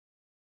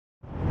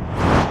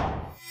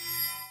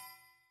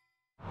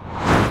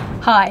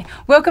Hi,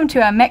 welcome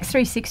to our Max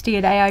 360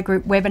 at AI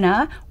Group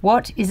webinar,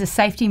 What is a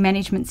Safety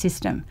Management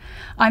System?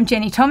 I'm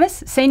Jenny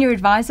Thomas, Senior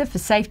Advisor for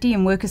Safety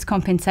and Workers'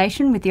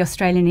 Compensation with the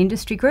Australian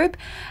Industry Group,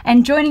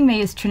 and joining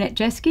me is Trinette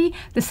Jeske,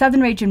 the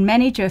Southern Region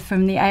Manager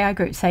from the AI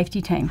Group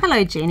Safety Team.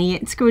 Hello Jenny,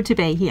 it's good to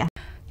be here.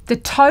 The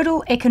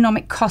total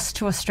economic cost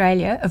to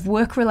Australia of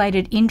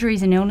work-related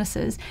injuries and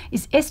illnesses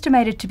is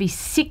estimated to be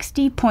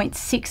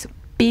 $60.6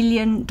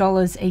 billion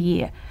a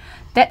year.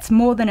 That's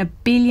more than $1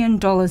 billion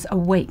a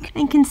week.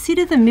 And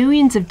consider the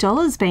millions of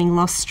dollars being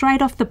lost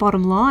straight off the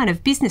bottom line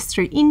of business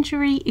through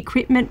injury,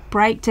 equipment,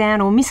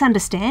 breakdown or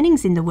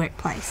misunderstandings in the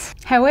workplace.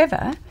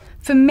 However,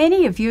 for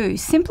many of you,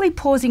 simply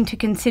pausing to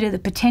consider the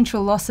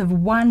potential loss of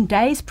one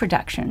day's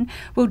production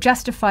will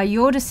justify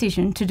your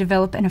decision to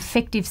develop an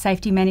effective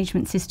safety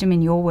management system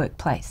in your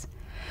workplace.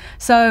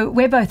 So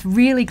we're both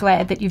really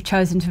glad that you've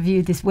chosen to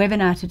view this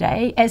webinar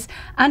today, as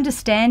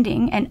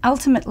understanding and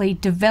ultimately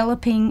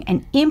developing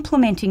and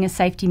implementing a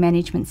safety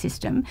management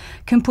system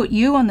can put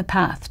you on the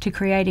path to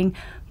creating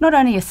not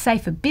only a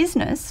safer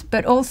business,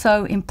 but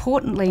also,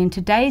 importantly in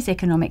today's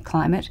economic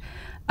climate,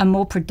 a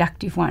more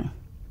productive one.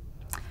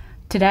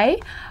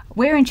 Today,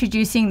 we're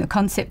introducing the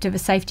concept of a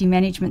safety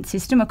management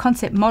system, a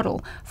concept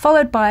model,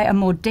 followed by a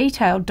more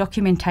detailed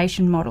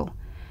documentation model.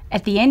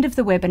 At the end of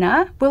the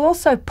webinar, we'll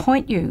also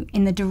point you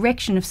in the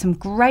direction of some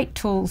great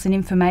tools and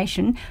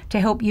information to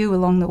help you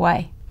along the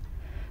way.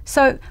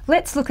 So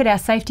let's look at our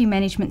safety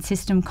management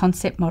system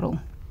concept model.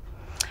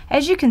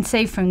 As you can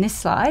see from this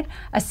slide,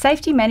 a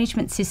safety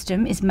management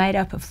system is made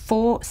up of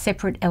 4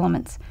 separate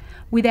elements.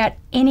 Without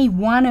any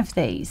one of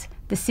these,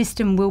 the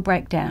system will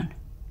break down.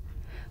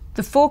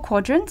 The 4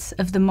 quadrants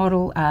of the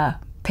model are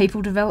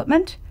people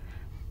development,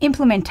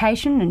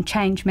 implementation and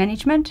change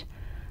management,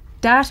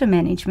 data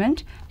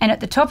management, and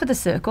at the top of the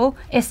circle,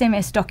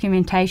 SMS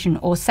documentation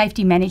or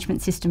safety management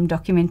system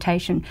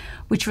documentation,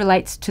 which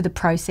relates to the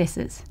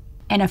processes.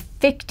 An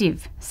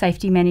effective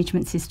safety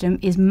management system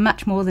is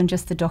much more than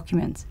just the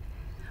documents.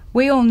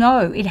 We all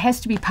know it has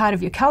to be part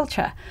of your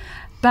culture,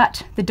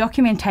 but the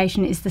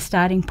documentation is the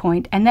starting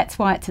point, and that's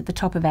why it's at the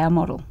top of our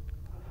model.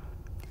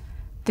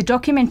 The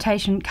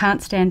documentation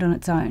can't stand on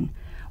its own.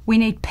 We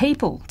need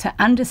people to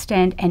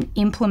understand and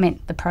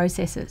implement the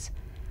processes.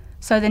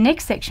 So the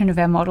next section of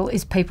our model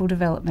is people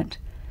development.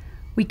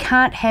 We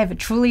can't have a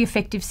truly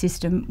effective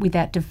system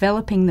without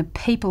developing the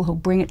people who'll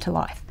bring it to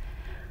life.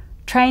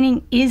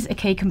 Training is a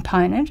key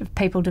component of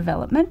people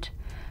development,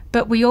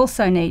 but we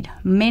also need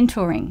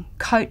mentoring,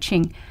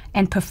 coaching,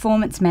 and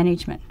performance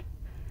management.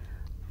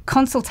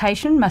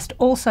 Consultation must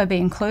also be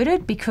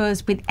included,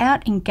 because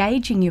without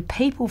engaging your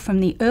people from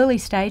the early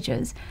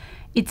stages,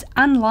 it's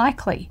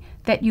unlikely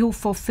that you'll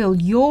fulfill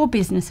your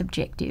business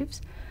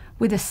objectives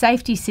with a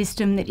safety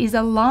system that is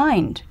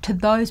aligned to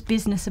those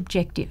business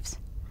objectives.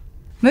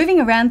 Moving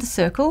around the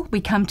circle,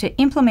 we come to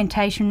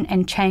implementation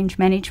and change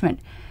management.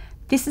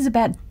 This is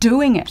about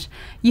doing it.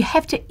 You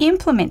have to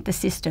implement the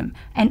system,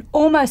 and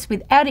almost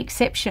without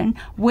exception,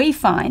 we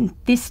find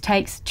this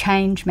takes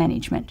change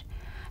management.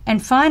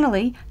 And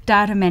finally,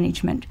 data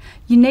management.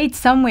 You need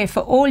somewhere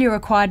for all your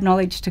acquired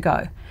knowledge to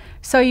go,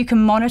 so you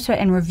can monitor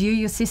and review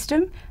your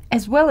system,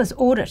 as well as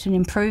audit and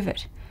improve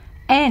it,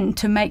 and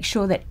to make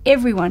sure that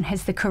everyone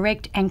has the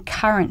correct and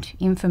current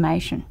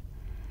information.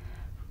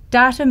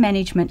 Data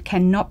management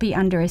cannot be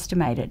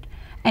underestimated,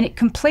 and it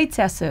completes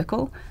our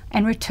circle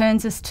and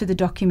returns us to the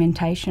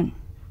documentation.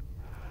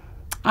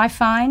 I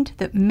find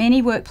that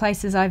many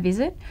workplaces I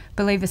visit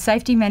believe a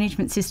safety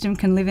management system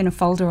can live in a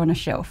folder on a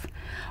shelf.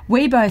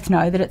 We both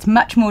know that it's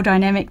much more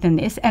dynamic than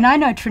this, and I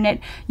know, Trinette,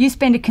 you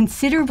spend a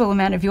considerable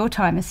amount of your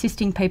time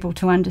assisting people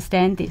to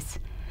understand this.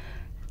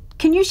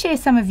 Can you share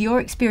some of your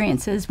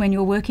experiences when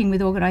you're working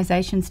with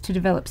organisations to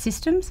develop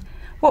systems?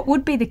 What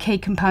would be the key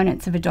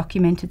components of a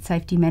documented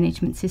safety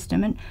management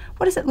system, and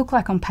what does it look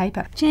like on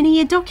paper?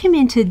 Jenny, a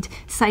documented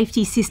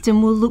safety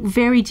system will look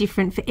very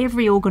different for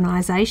every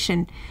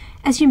organisation.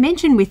 As you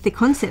mentioned with the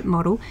concept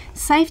model,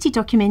 safety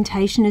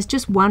documentation is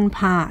just one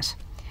part.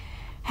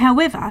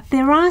 However,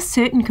 there are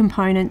certain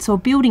components or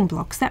building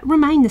blocks that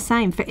remain the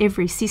same for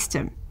every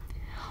system.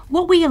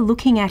 What we are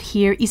looking at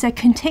here is a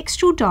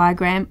contextual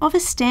diagram of a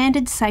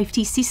standard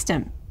safety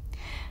system.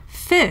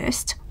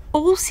 First,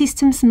 all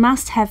systems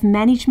must have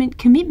management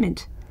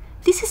commitment.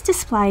 This is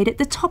displayed at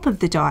the top of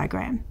the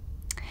diagram.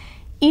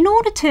 In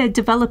order to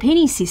develop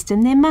any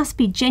system, there must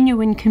be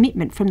genuine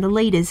commitment from the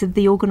leaders of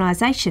the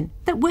organisation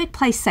that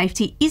workplace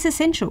safety is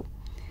essential.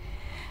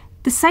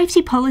 The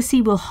safety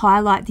policy will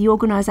highlight the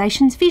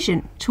organisation's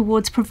vision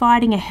towards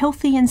providing a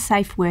healthy and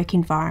safe work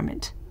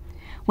environment.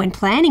 When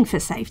planning for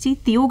safety,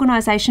 the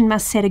organisation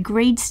must set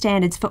agreed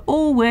standards for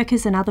all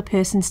workers and other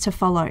persons to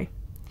follow.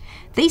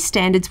 These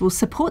standards will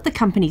support the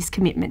company's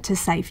commitment to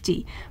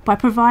safety by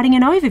providing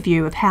an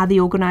overview of how the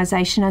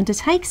organisation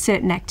undertakes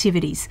certain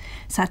activities,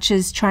 such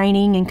as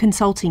training and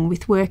consulting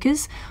with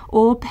workers,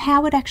 or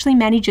how it actually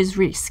manages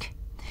risk.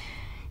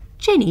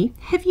 Jenny,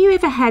 have you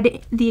ever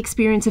had the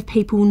experience of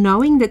people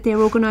knowing that their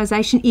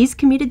organisation is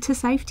committed to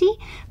safety,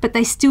 but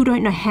they still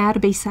don't know how to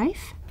be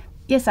safe?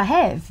 Yes, I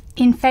have.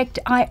 In fact,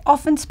 I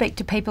often speak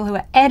to people who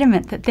are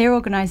adamant that their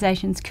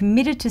organisation's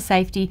committed to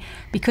safety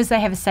because they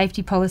have a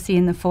safety policy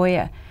in the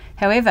foyer.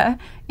 However,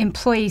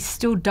 employees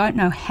still don't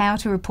know how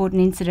to report an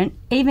incident,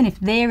 even if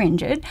they're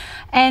injured,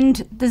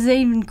 and there's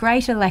even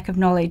greater lack of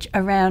knowledge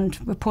around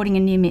reporting a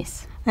near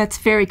miss. That's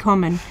very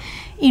common.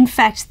 In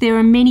fact, there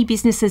are many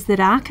businesses that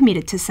are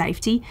committed to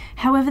safety,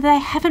 however they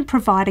haven't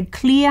provided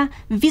clear,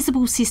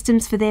 visible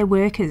systems for their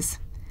workers.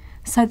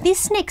 So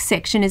this next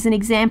section is an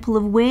example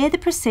of where the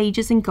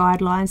procedures and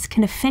guidelines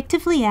can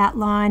effectively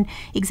outline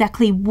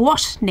exactly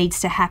what needs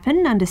to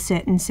happen under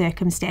certain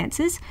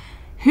circumstances,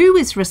 who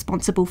is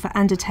responsible for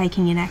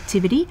undertaking an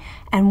activity,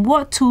 and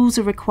what tools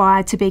are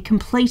required to be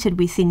completed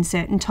within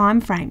certain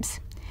timeframes.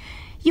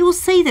 You will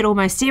see that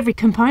almost every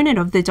component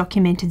of the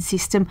documented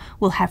system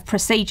will have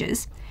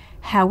procedures.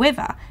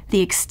 However,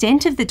 the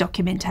extent of the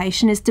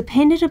documentation is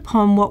dependent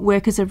upon what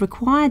workers are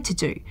required to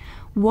do,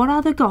 what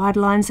are the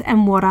guidelines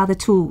and what are the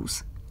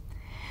tools.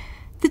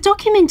 The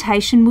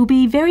documentation will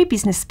be very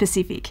business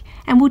specific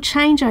and will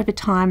change over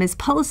time as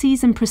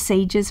policies and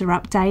procedures are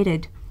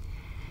updated.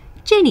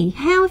 Jenny,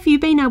 how have you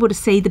been able to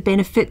see the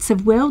benefits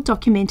of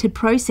well-documented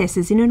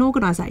processes in an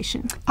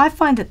organisation? I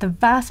find that the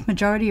vast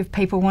majority of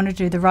people want to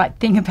do the right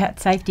thing about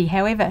safety.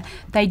 However,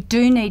 they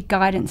do need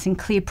guidance and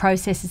clear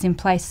processes in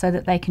place so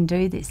that they can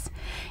do this.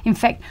 In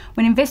fact,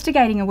 when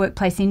investigating a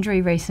workplace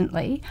injury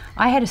recently,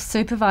 I had a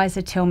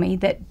supervisor tell me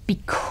that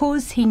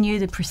because he knew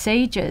the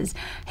procedures,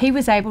 he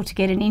was able to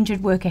get an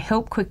injured worker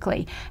help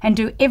quickly and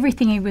do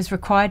everything he was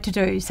required to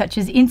do, such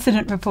as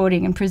incident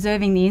reporting and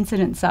preserving the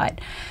incident site,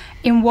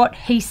 in what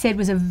he said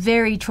was a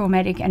very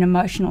traumatic and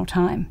emotional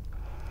time.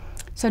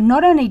 So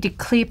not only do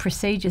clear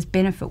procedures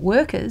benefit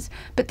workers,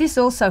 but this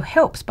also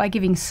helps by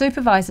giving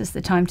supervisors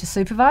the time to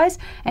supervise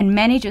and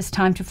managers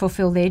time to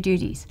fulfil their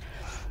duties.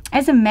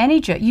 As a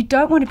manager, you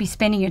don't want to be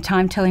spending your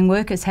time telling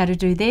workers how to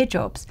do their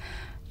jobs.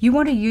 You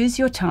want to use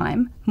your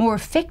time more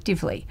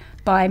effectively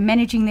by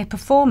managing their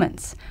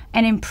performance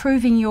and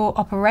improving your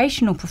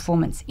operational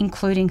performance,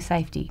 including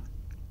safety.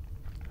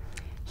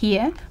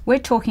 Here, we're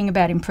talking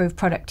about improved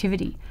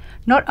productivity.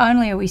 Not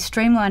only are we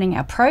streamlining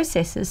our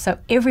processes so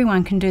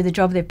everyone can do the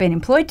job they've been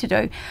employed to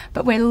do,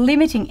 but we're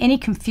limiting any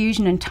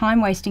confusion and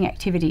time-wasting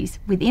activities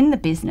within the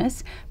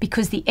business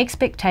because the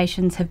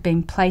expectations have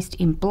been placed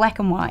in black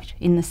and white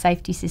in the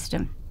safety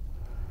system.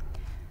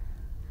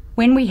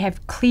 When we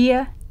have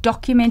clear,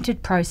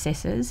 documented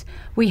processes,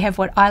 we have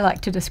what I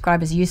like to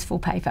describe as useful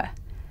paper.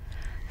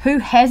 Who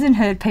hasn't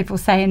heard people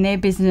say in their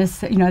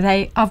business,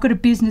 I've got a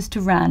business to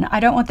run. I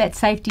don't want that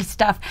safety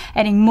stuff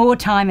adding more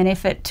time and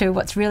effort to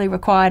what's really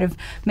required of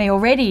me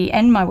already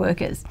and my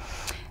workers.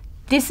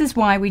 This is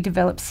why we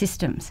develop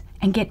systems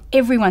and get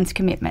everyone's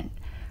commitment.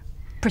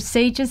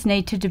 Procedures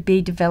need to be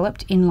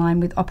developed in line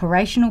with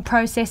operational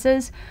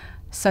processes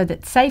so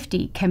that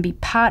safety can be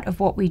part of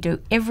what we do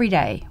every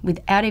day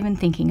without even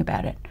thinking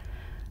about it.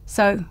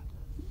 So,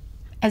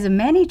 as a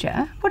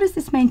manager, what does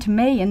this mean to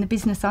me and the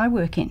business I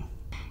work in?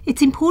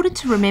 It's important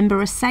to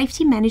remember a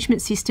safety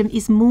management system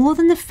is more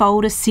than the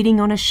folder sitting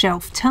on a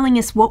shelf telling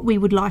us what we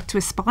would like to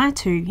aspire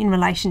to in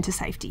relation to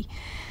safety.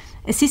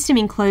 A system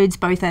includes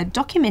both a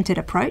documented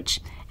approach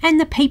and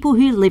the people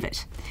who live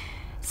it.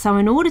 So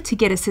in order to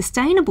get a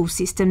sustainable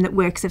system that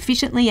works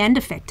efficiently and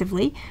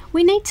effectively,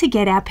 we need to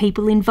get our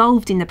people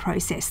involved in the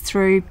process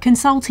through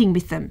consulting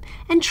with them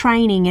and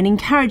training and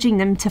encouraging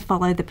them to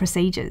follow the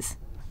procedures.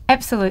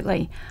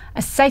 Absolutely.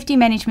 A safety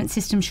management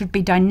system should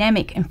be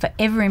dynamic and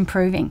forever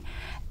improving.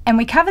 And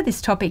we cover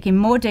this topic in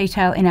more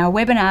detail in our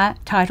webinar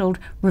titled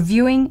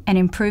Reviewing and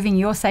Improving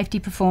Your Safety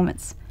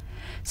Performance.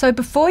 So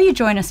before you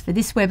join us for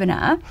this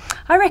webinar,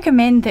 I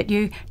recommend that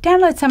you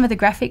download some of the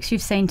graphics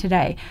you've seen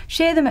today,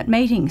 share them at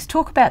meetings,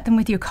 talk about them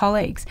with your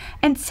colleagues,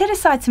 and set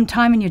aside some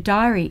time in your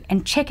diary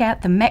and check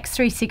out the Max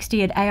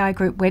 360 at AI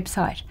Group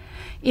website.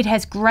 It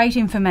has great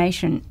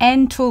information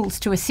and tools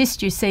to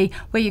assist you see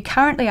where you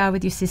currently are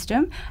with your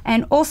system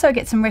and also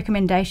get some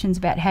recommendations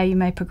about how you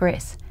may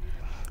progress.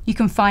 You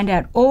can find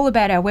out all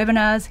about our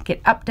webinars,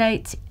 get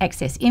updates,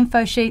 access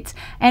info sheets,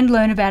 and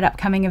learn about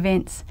upcoming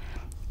events.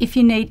 If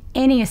you need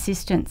any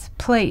assistance,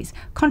 please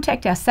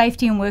contact our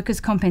Safety and Workers'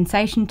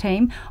 Compensation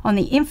team on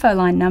the info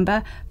line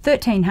number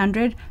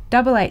 1300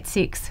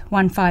 886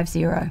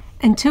 150.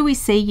 Until we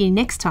see you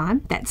next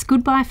time, that's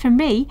goodbye from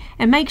me,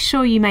 and make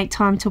sure you make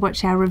time to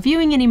watch our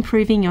Reviewing and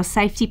Improving Your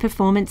Safety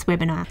Performance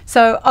webinar.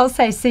 So I'll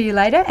say see you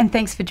later, and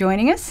thanks for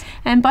joining us.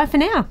 And bye for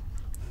now.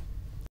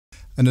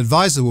 An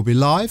advisor will be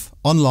live,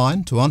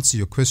 online, to answer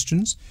your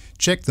questions.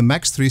 Check the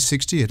Max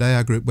 360 at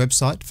AI Group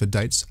website for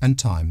dates and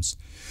times.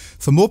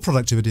 For more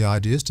productivity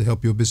ideas to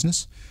help your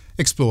business,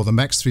 explore the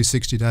Max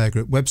 360 at AI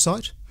Group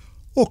website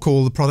or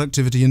call the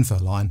Productivity Info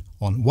line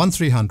on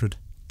 1300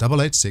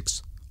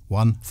 886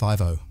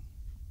 150.